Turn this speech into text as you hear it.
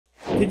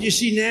Did you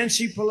see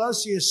Nancy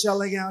Pelosi is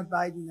selling out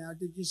Biden now?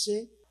 Did you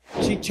see?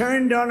 She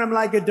turned on him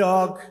like a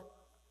dog.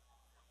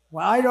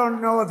 Well, I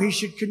don't know if he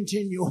should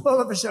continue.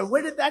 All of a sudden,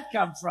 where did that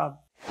come from?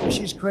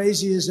 She's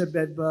crazy as a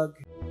bedbug.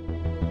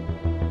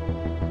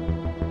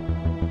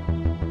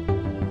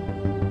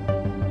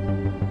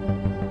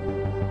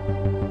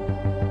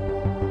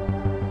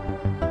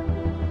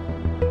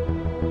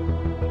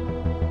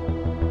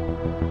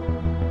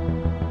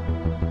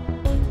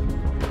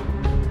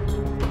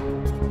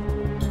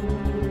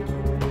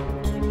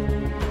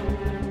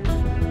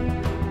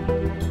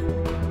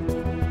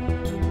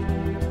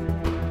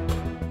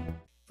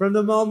 From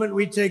the moment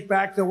we take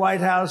back the White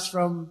House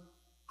from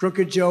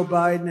crooked Joe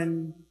Biden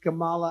and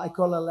Kamala, I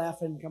call her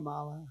Laughing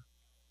Kamala.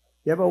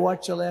 You ever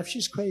watch her laugh?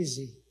 She's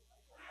crazy.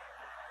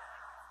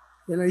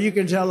 You know, you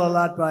can tell a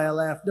lot by her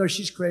laugh. No,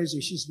 she's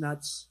crazy. She's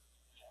nuts.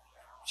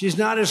 She's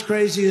not as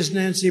crazy as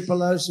Nancy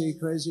Pelosi.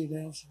 Crazy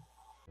Nancy.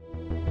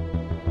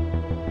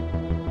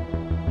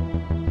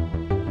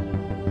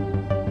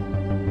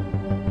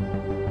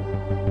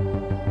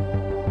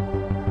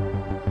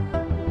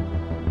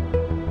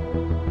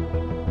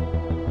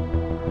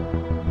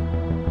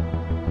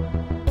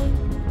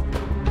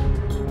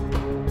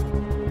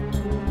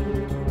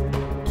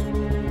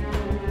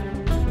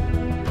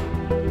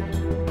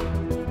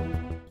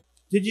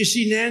 Did you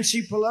see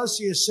Nancy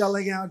Pelosi is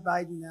selling out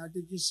Biden now?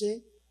 Did you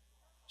see?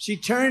 She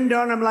turned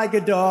on him like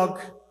a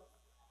dog.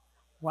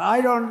 Well,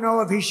 I don't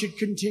know if he should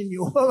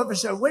continue. All of a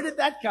sudden, where did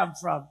that come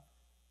from?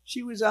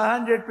 She was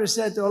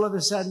 100%. All of a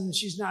sudden,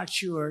 she's not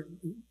sure.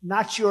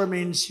 Not sure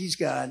means he's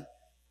gone.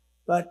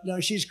 But no,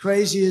 she's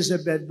crazy as a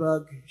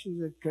bedbug. She's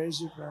a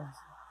crazy person.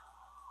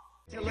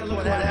 Look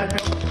what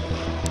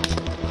happened.